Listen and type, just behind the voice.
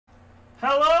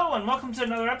Hello and welcome to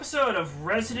another episode of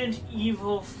Resident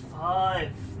Evil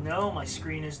 5. No, my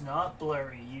screen is not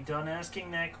blurry. You done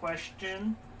asking that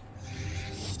question?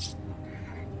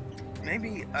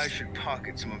 Maybe I should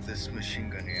pocket some of this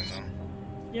machine gun ammo.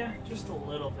 Yeah, just a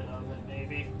little bit of it,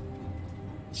 maybe.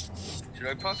 Should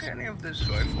I pocket any of this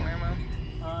rifle ammo?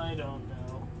 I don't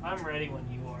know. I'm ready when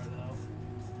you are, though.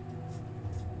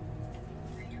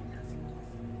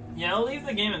 Yeah, I'll leave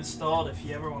the game installed if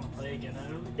you ever want to play again.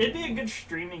 It'd be a good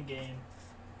streaming game.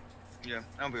 Yeah,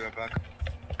 I'll be right back.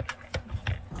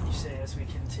 You say as we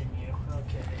continue.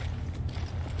 Okay.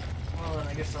 Well, then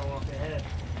I guess I'll walk ahead.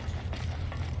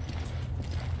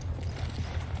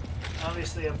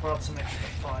 Obviously, I brought some extra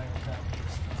firepower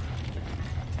this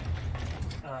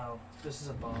time. Oh, this is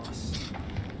a boss.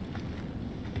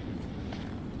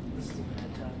 This is a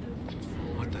bad time to move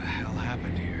forward. What the hell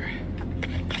happened here?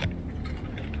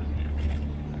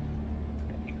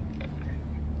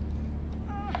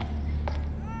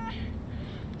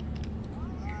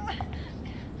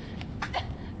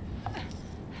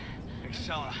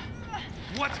 Excella,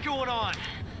 what's going on?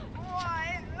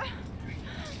 Why?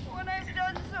 When I've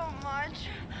done so much,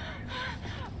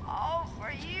 all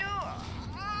for you.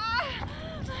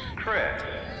 Chris,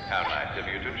 how nice of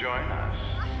you to join us.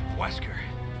 Wesker.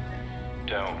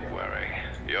 Don't worry.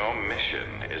 Your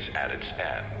mission is at its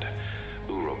end.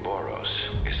 Ouroboros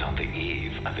is on the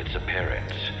eve of its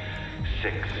appearance.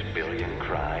 6 billion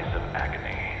cries of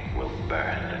agony will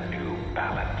birth a new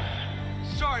balance.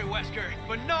 Sorry, Wesker,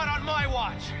 but not on my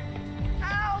watch.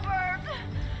 Albert,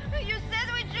 you said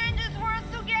we change this world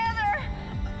together.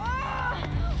 Why?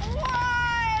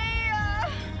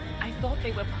 I thought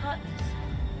they were puns.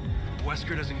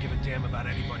 Wesker doesn't give a damn about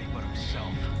anybody but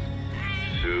himself.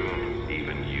 Soon,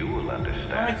 even you will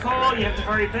understand. Michael, you have to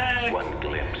hurry back. One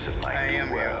glimpse of my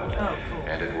new world, Oh, cool.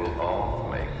 and it will all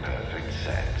make perfect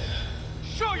sense.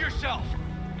 Show yourself!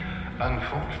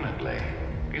 Unfortunately,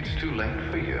 it's too late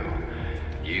for you.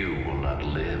 You will not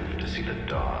live to see the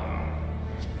dawn.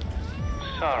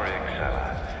 Sorry,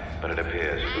 Excella, but it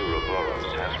appears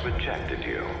Ouroboros has rejected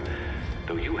you.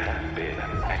 Though you have been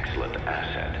an excellent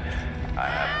asset, I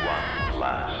have one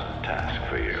last task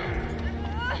for you.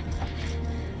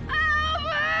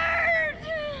 Albert!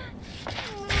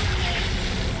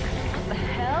 What the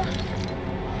hell?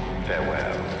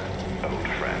 Farewell, old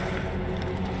friend.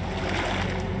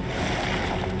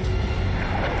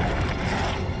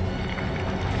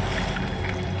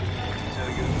 So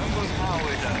you remember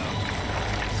Howard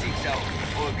seeks out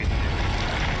organs?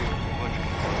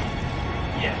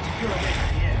 Yeah, it's pure later,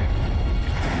 yeah.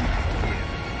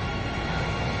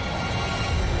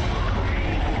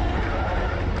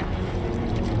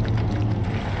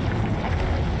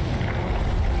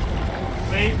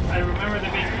 Wait, I remember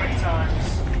there being quick times.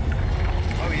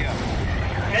 Oh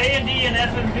yeah, A and D and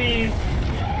F and V.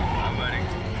 I'm ready.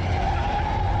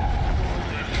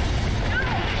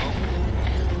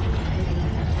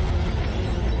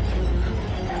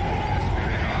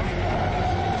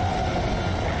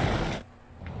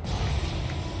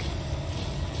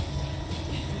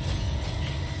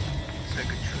 It's like a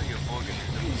tree of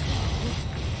organisms.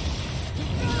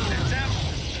 It's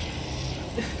apples.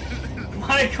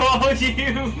 Michael,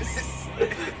 you.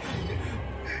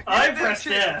 I pressed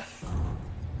F.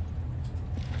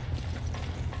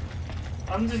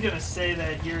 I'm just gonna say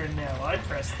that here and now. I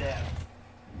pressed F.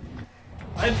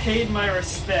 I paid my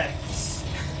respects.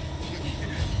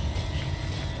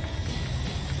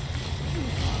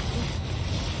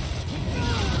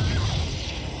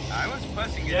 I was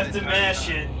pressing it. You have the to entire mash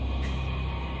time. it.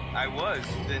 I was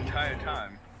the entire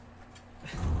time.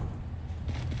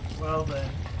 Well then,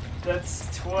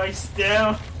 that's twice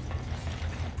down.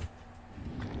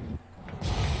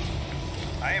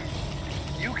 I am.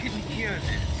 You can hear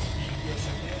this. Yes,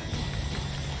 I did.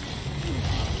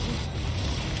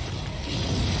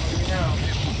 Now,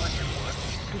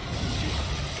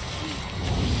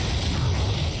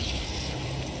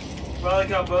 well, I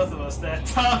got both of us that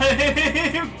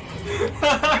time. You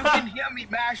can hear me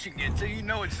mashing it, so you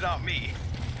know it's not me.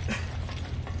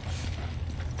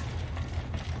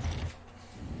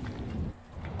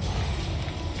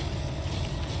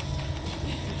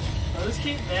 I'll just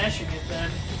keep mashing it then.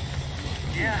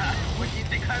 Yeah, what do you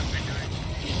think I've been doing?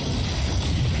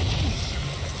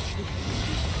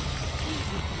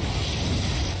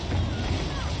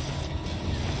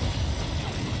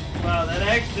 Wow,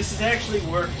 this is actually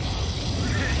working.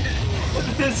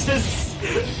 This is.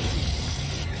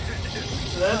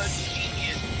 That's.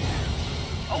 Genius.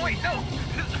 Oh wait, no!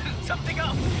 Something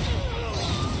else!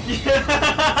 Yeah,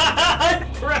 I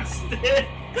pressed it.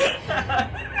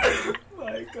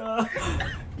 My God.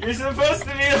 You're supposed to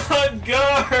be on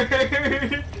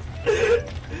guard.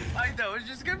 I know, I was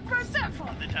just gonna press F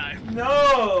all the time.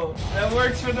 No, that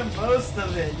works for the most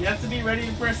of it. You have to be ready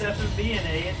to press F and B and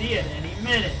A and D at any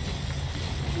minute.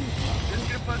 Just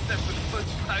gonna press F for the first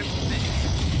 5 minutes.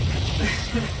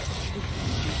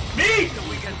 Me! Until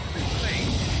we get to this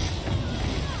place.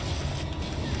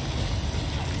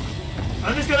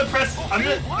 I'm just gonna press.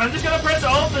 I'm just gonna press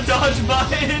all the dodge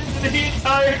buttons the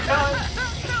entire time.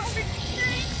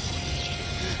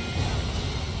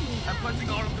 I'm punching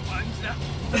all of the buttons now.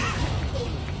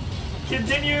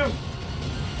 Continue.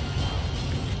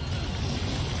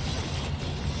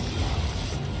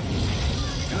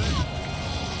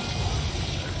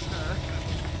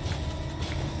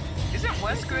 Isn't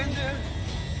Wesker in there?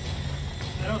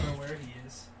 I don't know where he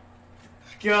is.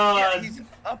 God. Yeah, he's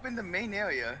up in the main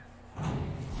area.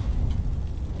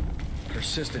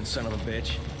 Persistent son of a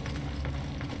bitch.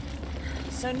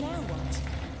 So now what?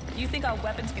 You think our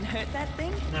weapons can hurt that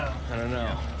thing? No. I don't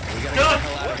know. We gotta get No. the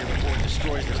hell out of here before it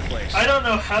destroys this place. I don't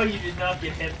know how you did not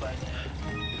get hit by that.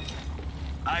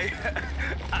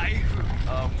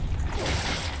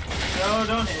 No,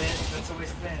 don't hit it. That's a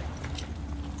waste of ammo.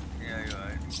 Yeah, you're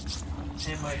right.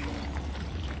 And Michael.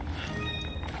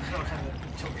 I don't have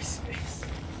inventory space.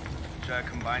 Should I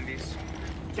combine these?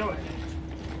 Go ahead.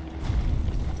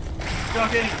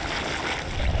 Talking.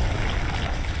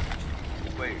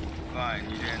 Wait, fine,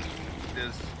 you didn't.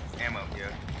 There's ammo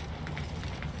here.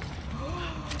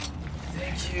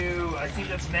 Thank you. I think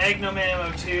that's Magnum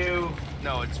ammo too.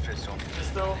 No, it's pistol.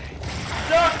 Pistol.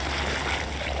 Duck!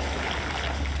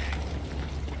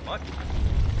 What?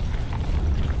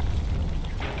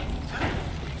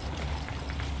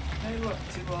 Hey, look,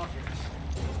 2 lockers.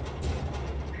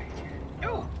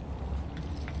 Yo!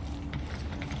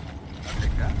 I'll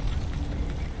take that.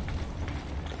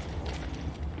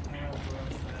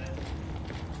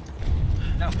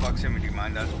 Now, proximity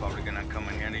mine, that's probably gonna come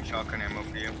in handy. Shotgun ammo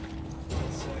for you.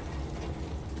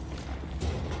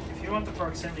 If you want the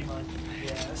proximity mine,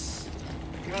 yes.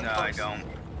 If you want No, the I don't.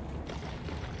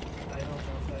 I don't know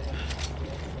if I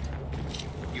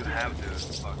have. You have the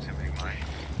proximity mine.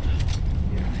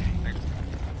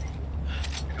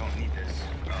 I don't need this.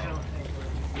 I don't think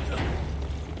we're.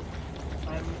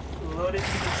 I'm loaded to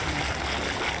the teeth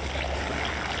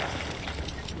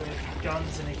with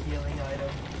guns and a healing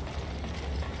item.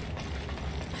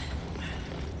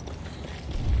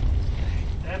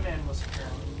 That man was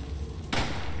strong.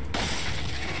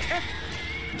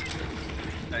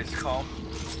 Nice call.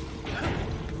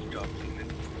 Drop something.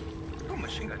 Oh,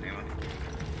 machine gun ammo.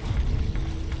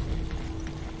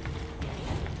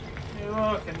 Hey,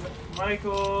 look, and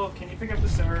Michael, can you pick up the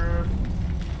serve?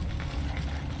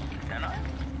 Can I?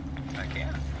 I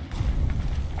can.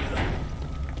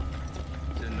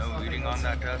 Is there no reading on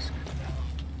that desk?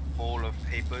 Full of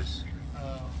papers?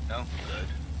 Oh, No? Good.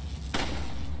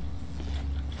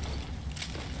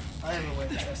 I have a way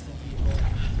of testing people.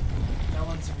 That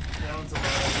one's a lot.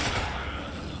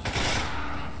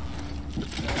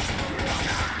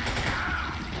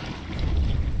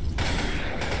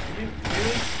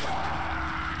 Really?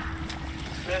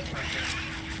 That's right there.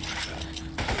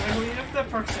 Michael, you have the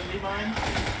proximity mine?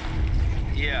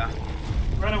 Yeah.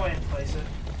 Run away and place it.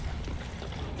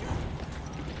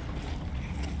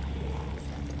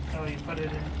 Oh, you put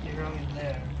it in, you're going in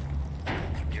there.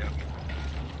 Yep.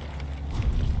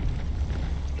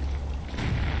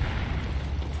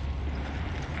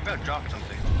 I gotta drop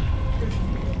something.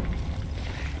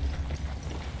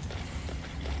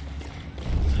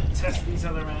 Test these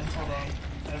other men. Hold on.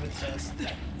 I have a test.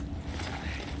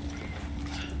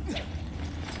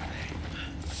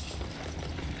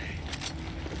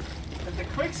 If the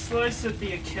quick slice of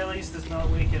the Achilles does not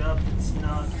wake it up, it's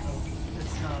not.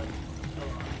 It's not.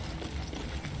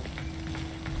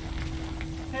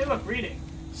 Hey, look, reading.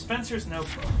 Spencer's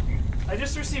notebook. I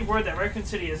just received word that Raccoon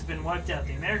City has been wiped out.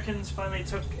 The Americans finally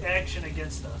took action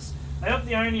against us. I hope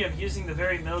the irony of using the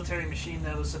very military machine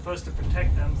that was supposed to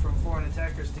protect them from foreign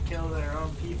attackers to kill their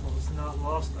own people is not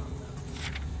lost on them.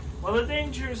 While the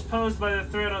dangers posed by the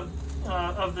threat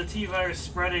of the T-virus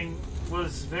spreading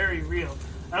was very real,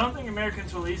 I don't think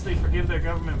Americans will easily forgive their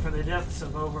government for the deaths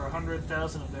of over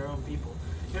 100,000 of their own people.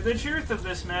 If the truth of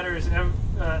this matter is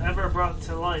ever brought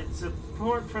to light,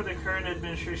 support for the current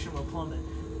administration will plummet.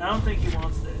 I don't think he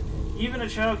wants that. Even a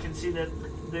child can see that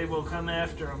they will come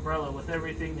after Umbrella with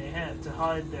everything they have to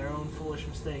hide their own foolish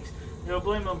mistakes. They will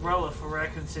blame Umbrella for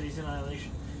Raccoon City's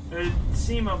annihilation. It would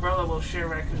seem Umbrella will share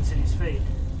Raccoon City's fate,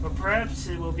 but perhaps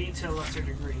it will be to a lesser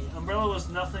degree. Umbrella was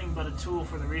nothing but a tool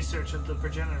for the research of the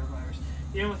progenitor virus.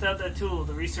 Even without that tool,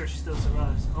 the research still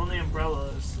survives. Only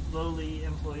Umbrella's lowly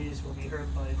employees will be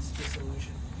hurt by its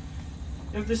dissolution.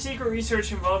 If the secret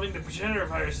research involving the progenitor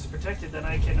virus is protected, then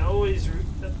I can always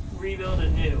rebuild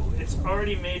anew. It's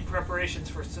already made preparations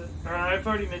for... I've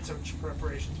already made such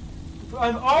preparations.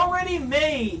 I've already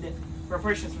made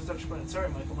preparations for such plans. Sorry,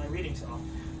 Michael, my reading's off.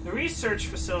 The research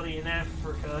facility in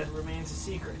Africa remains a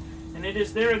secret, and it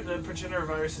is there the progenitor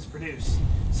virus is produced.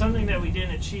 Something that we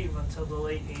didn't achieve until the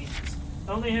late 80s.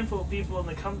 Only a handful of people in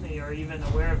the company are even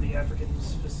aware of the African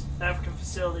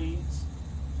facility's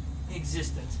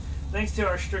existence. Thanks to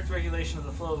our strict regulation of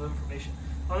the flow of information,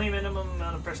 only a minimum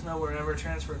amount of personnel were ever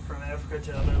transferred from Africa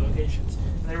to other locations,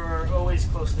 and they were always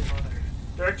closely monitored.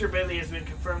 Director Bailey has been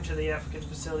confirmed to the African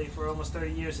facility for almost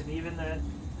 30 years, and even that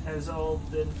has all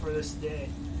been for this day.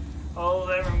 All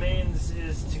that remains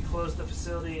is to close the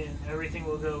facility, and everything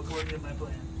will go according to my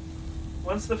plan.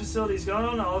 Once the facility is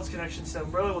gone, all its connections to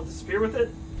Umbrella will disappear with it,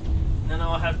 and then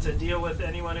I'll have to deal with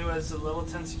anyone who has a level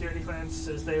 10 security clearance,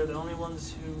 as they are the only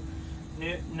ones who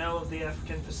know of the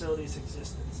African facility's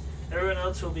existence. Everyone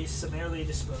else will be summarily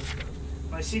disposed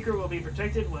of. My secret will be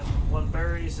protected. When one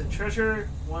buries a treasure,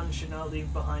 one should not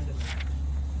leave behind a map.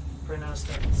 Printouts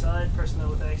stuck inside, personnel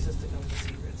with access to company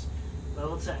secrets.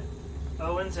 Level 10.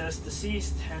 Owens S.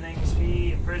 deceased, Hennings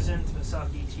P. imprisoned,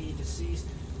 Masaki T. deceased,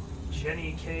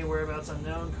 Jenny K. whereabouts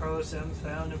unknown, Carlos M.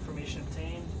 found, information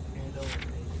obtained, and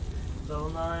eliminated. Level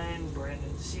 9.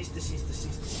 Brandon deceased,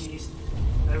 deceased.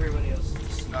 Everybody else is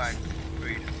deceased. 9.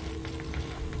 Read.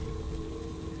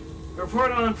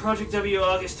 Report on Project W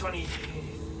August 28th.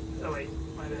 Oh wait,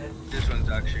 my bad. This one's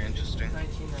actually interesting.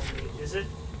 1998. Is it?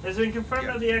 It has been confirmed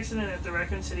Yeah. that the accident at the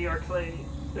Raccoon City Arclay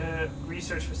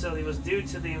research facility was due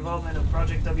to the involvement of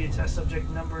Project W test subject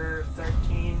number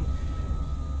 13,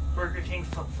 Burger King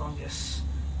fungus,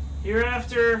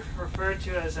 hereafter referred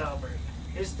to as Albert.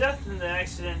 His death in the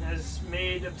accident has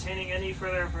made obtaining any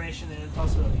further information an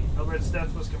impossibility. Albert's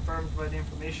death was confirmed by the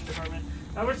information department.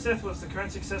 Albert's death was the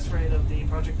current success rate of the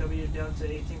Project W down to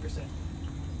 18%.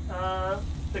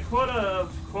 The quota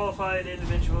of qualified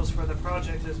individuals for the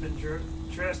project has been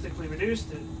drastically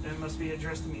reduced and must be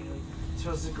addressed immediately. This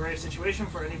was a grave situation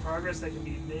for any progress that can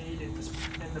be made in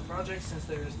the project, since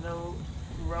there is no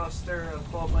roster of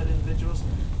qualified individuals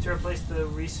to replace the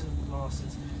recent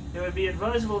losses. It would be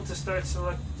advisable to start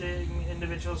selecting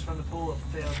individuals from the pool of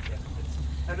failed candidates.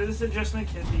 After this adjustment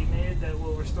can be made, that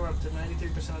will restore up to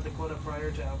 93% of the quota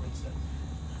prior to Albert's death.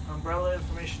 Umbrella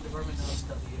Information Department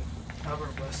LSW.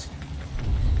 Albert Wesker.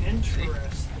 Interesting.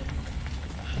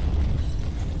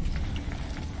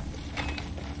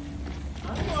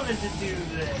 I wanted to do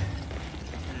that.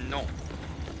 No.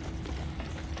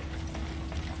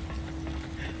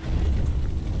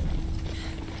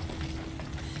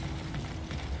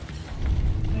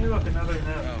 Hey, look, another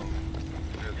note.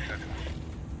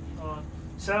 Oh.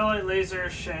 Satellite laser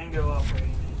Shango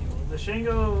operating manual. The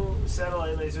Shango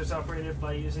satellite laser is operated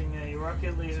by using a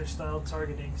rocket laser style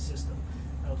targeting system,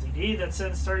 LTD, that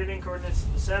sends targeting coordinates to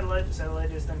the satellite. The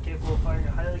satellite is then capable of firing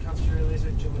a highly concentrated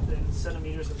laser to within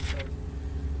centimeters of the target.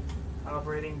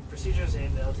 Operating procedures: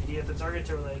 aim the LTD at the target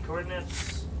to relay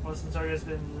coordinates. Once the target has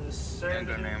been discerned.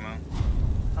 Handgun ammo.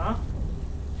 Huh?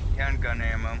 Handgun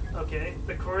ammo. Okay,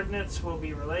 the coordinates will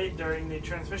be relayed. During the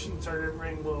transmission, the target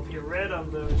ring will appear red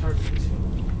on the targeting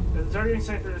screen. If the targeting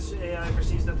sector's AI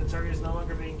perceives that the target is no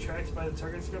longer being tracked by the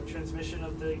target scope, transmission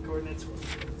of the coordinates will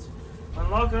commence. When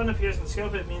lock-on appears in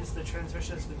scope, it means the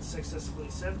transmission has been successfully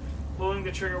sent. Pulling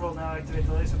the trigger will now activate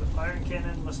the laser. The firing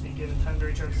cannon must be given time to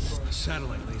recharge the core. A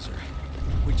satellite laser.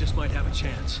 We just might have a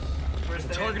chance. Where's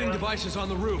The targeting handgun? device is on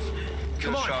the roof.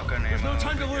 Come on, shotgun there's no ammo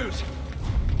time to over here. lose.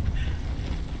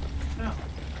 Oh,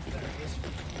 there it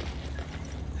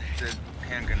is. The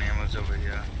handgun ammo's over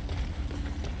here.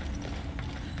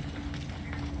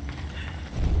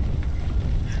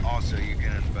 Also, you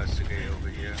can investigate over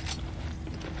here.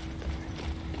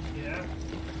 Yeah.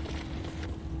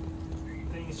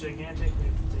 Thing is gigantic. We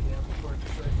have to take it out before it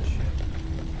destroys the ship.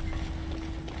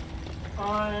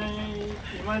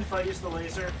 You mind if I use the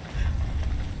laser?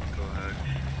 Go ahead.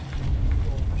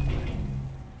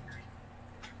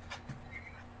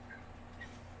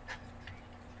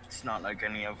 It's not like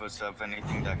any of us have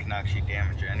anything that can actually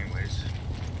damage it anyways.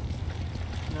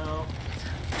 No.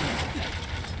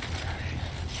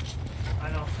 I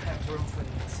don't have room for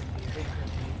the incendiary.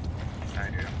 I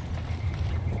do.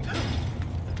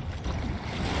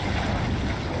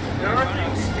 There are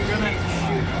things you're gonna have to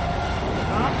shoot.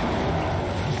 Huh?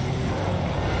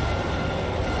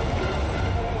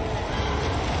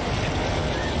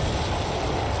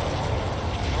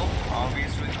 Well,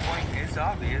 obviously the point is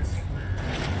obvious.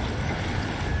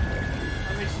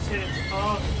 That makes you it's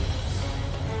obvious.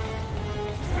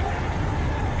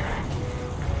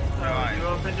 Oh, Right. you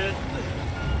opened it?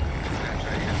 That's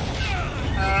right here.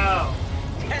 Oh.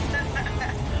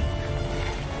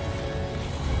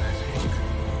 Nice work.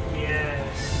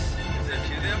 Yes. Is there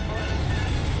two there for us?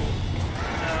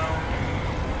 No.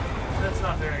 That's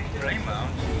not very good. Rain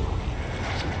mount.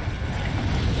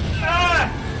 Ah!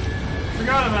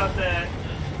 Forgot about that.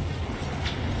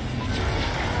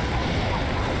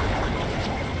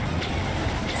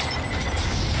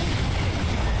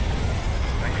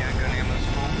 My handgun ammo's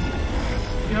full.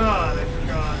 God, I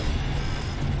forgot.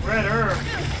 Red herb.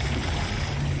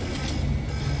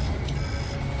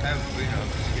 I have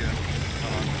greenhouses here.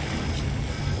 Hold on.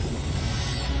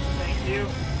 Thank you.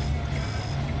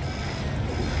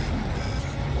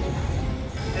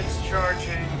 It's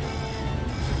charging.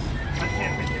 I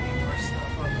can't pick any more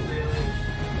stuff up, really.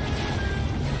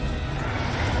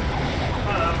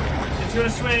 Uh-oh. It's gonna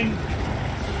swing.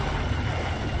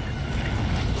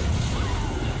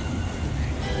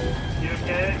 You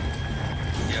okay?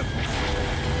 Yep.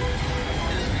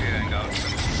 Just clearing out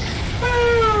some.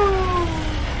 Woo!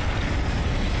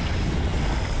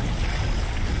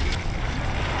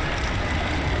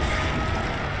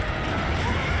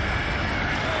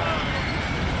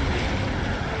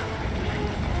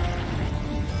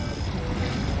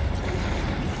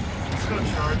 Let's go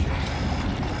charging.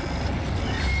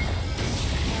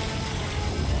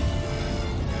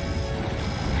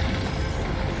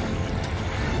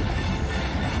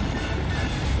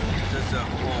 There's a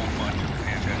whole bunch of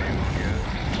handgun ammo here.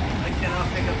 I cannot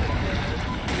pick up the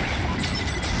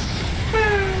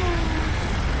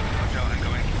Watch out,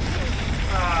 incoming.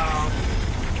 Oh.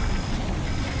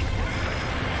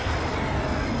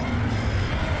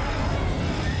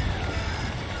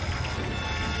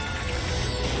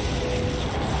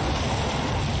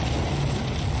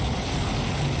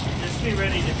 Just be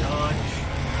ready to dodge.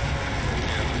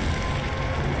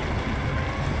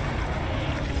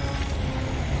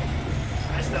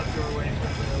 I stepped her away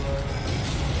from the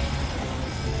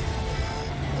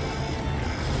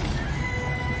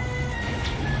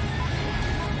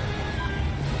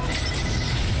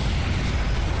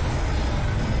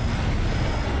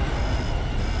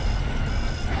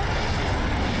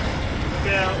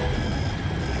Look out.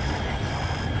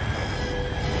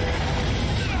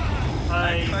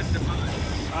 I pressed the button.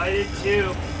 I did too.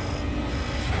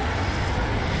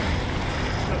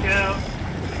 Look out.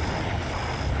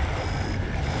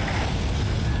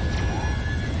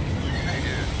 I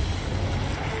did.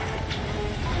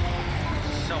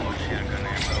 So much handgun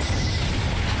ammo.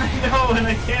 I know, and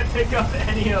I can't pick up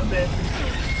any of it.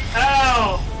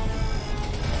 Ow!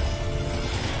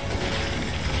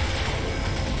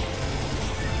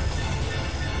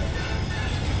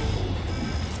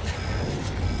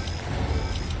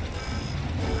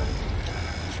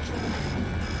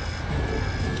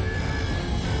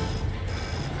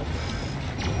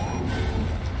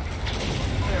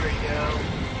 There we go.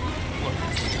 Look,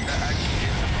 that actually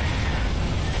is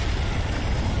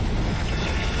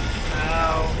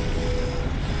Ow.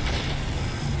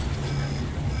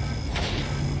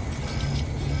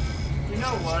 You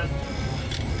know what?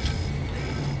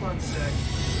 One sec.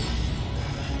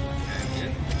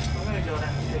 okay. I'm gonna go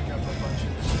ahead and pick up a bunch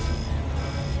of this.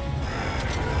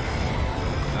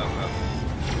 Oh,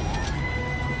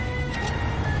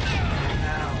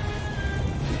 Ow.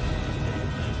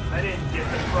 I didn't get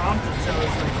the prompt until it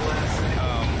was like the last second.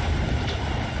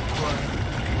 What?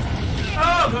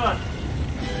 Oh god!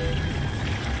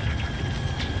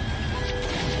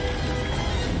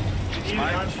 Can you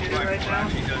not shoot it right now?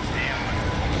 He does damage.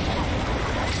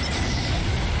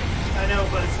 I know,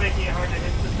 but it's making it hard to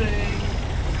hit the thing.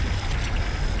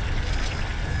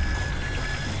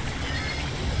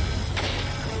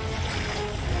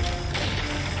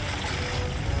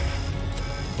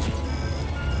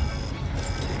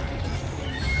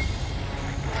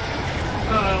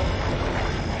 Uh-oh.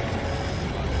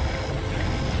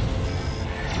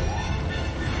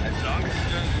 As long as it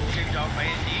doesn't change off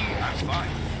A&D, I'm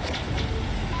fine.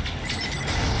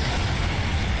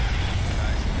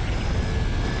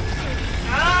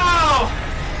 Ow!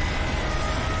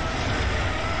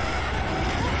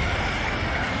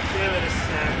 Give it a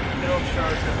sec. It'll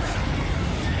charge us.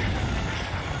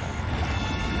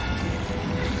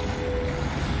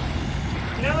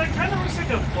 You know, that kind of looks like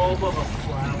a bulb of a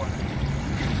flower.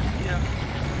 Yeah.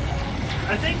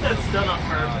 I think that's done on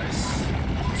purpose.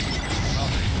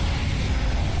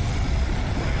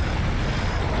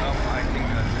 Well, I think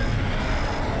that's it.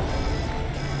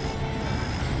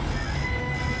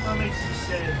 What makes you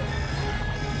say that?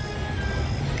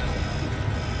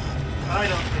 I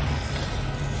don't think it's that.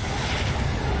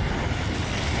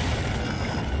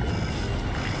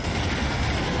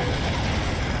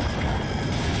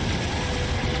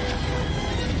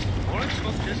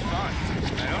 just fine.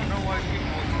 I don't know why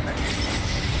people expect it.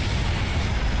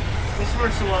 This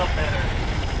works a lot better.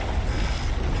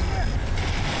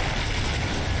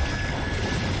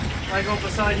 Michael,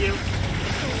 beside you.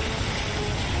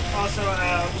 Also,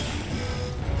 ouch.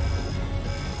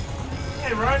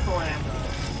 Hey, rifle ammo.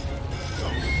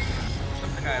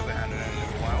 Something I haven't had in a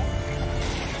while.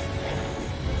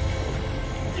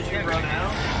 Did you run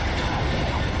out?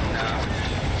 No.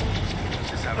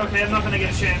 Just haven't. Okay, I'm not gonna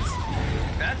get a chance.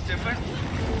 That's different.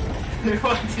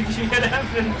 What, did you get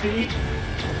F and B?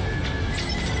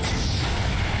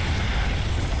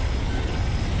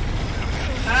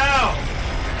 Ow!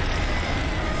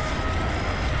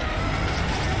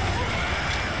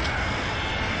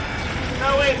 No,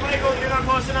 wait, Michael, you're not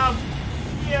close enough.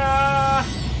 Yeah.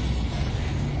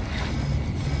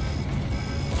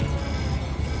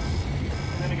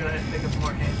 I'm gonna go ahead and pick up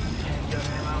more handgun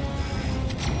ammo.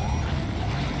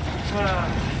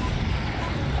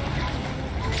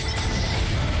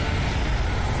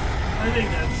 I think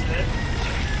that's it.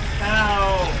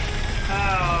 Ow!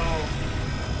 Ow!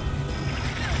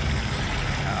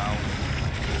 Ow.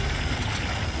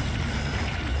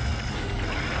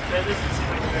 That doesn't seem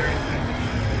like very effective.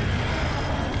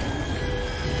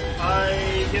 I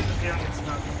get the feeling it's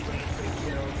not completely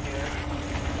killed here.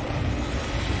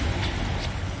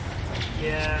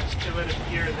 Yeah, it would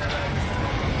appear that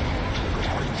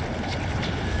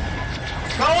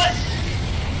Call it!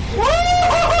 Woo!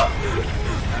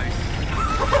 Nice.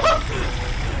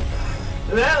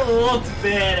 That looked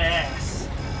badass.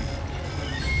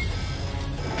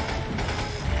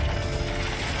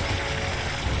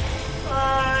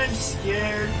 I'm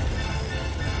scared.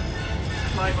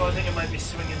 Michael, I think it might be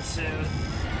swinging soon.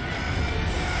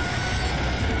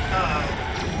 Uh-oh.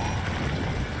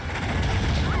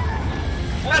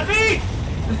 Effie!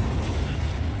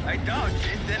 I dodged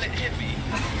it, then it hit me.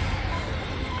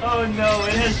 Oh no,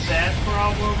 it has that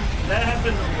problem. That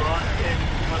happened a lot in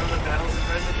one of the battles in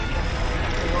Resident Evil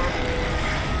 4.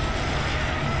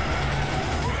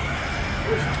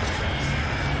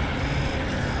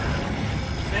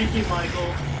 Thank you,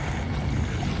 Michael.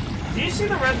 Do you see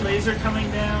the red laser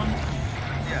coming down?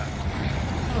 Yeah.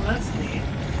 Oh, that's neat.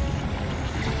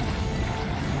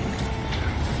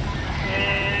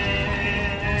 And...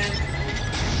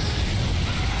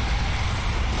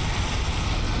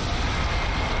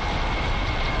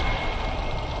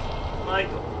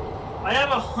 Michael, I have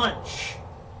a hunch.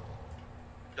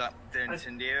 The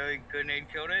incendiary grenade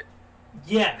killed it?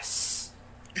 Yes.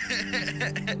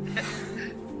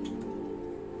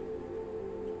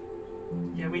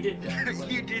 Yeah, we did that.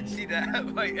 You did see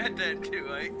that. I had that too,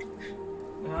 right?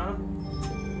 Huh?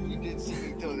 You did see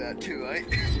me throw that too, right?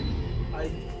 I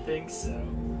think so.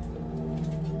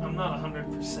 I'm not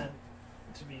 100%,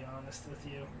 to be honest with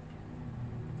you.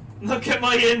 Look at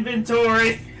my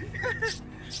inventory!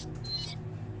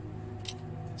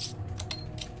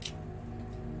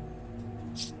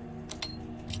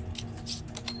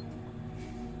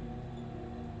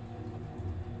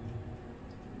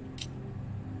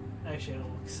 Actually,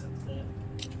 I'll accept that.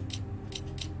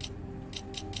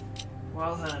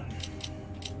 Well then,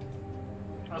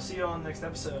 I'll see you all in the next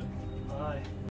episode. Bye.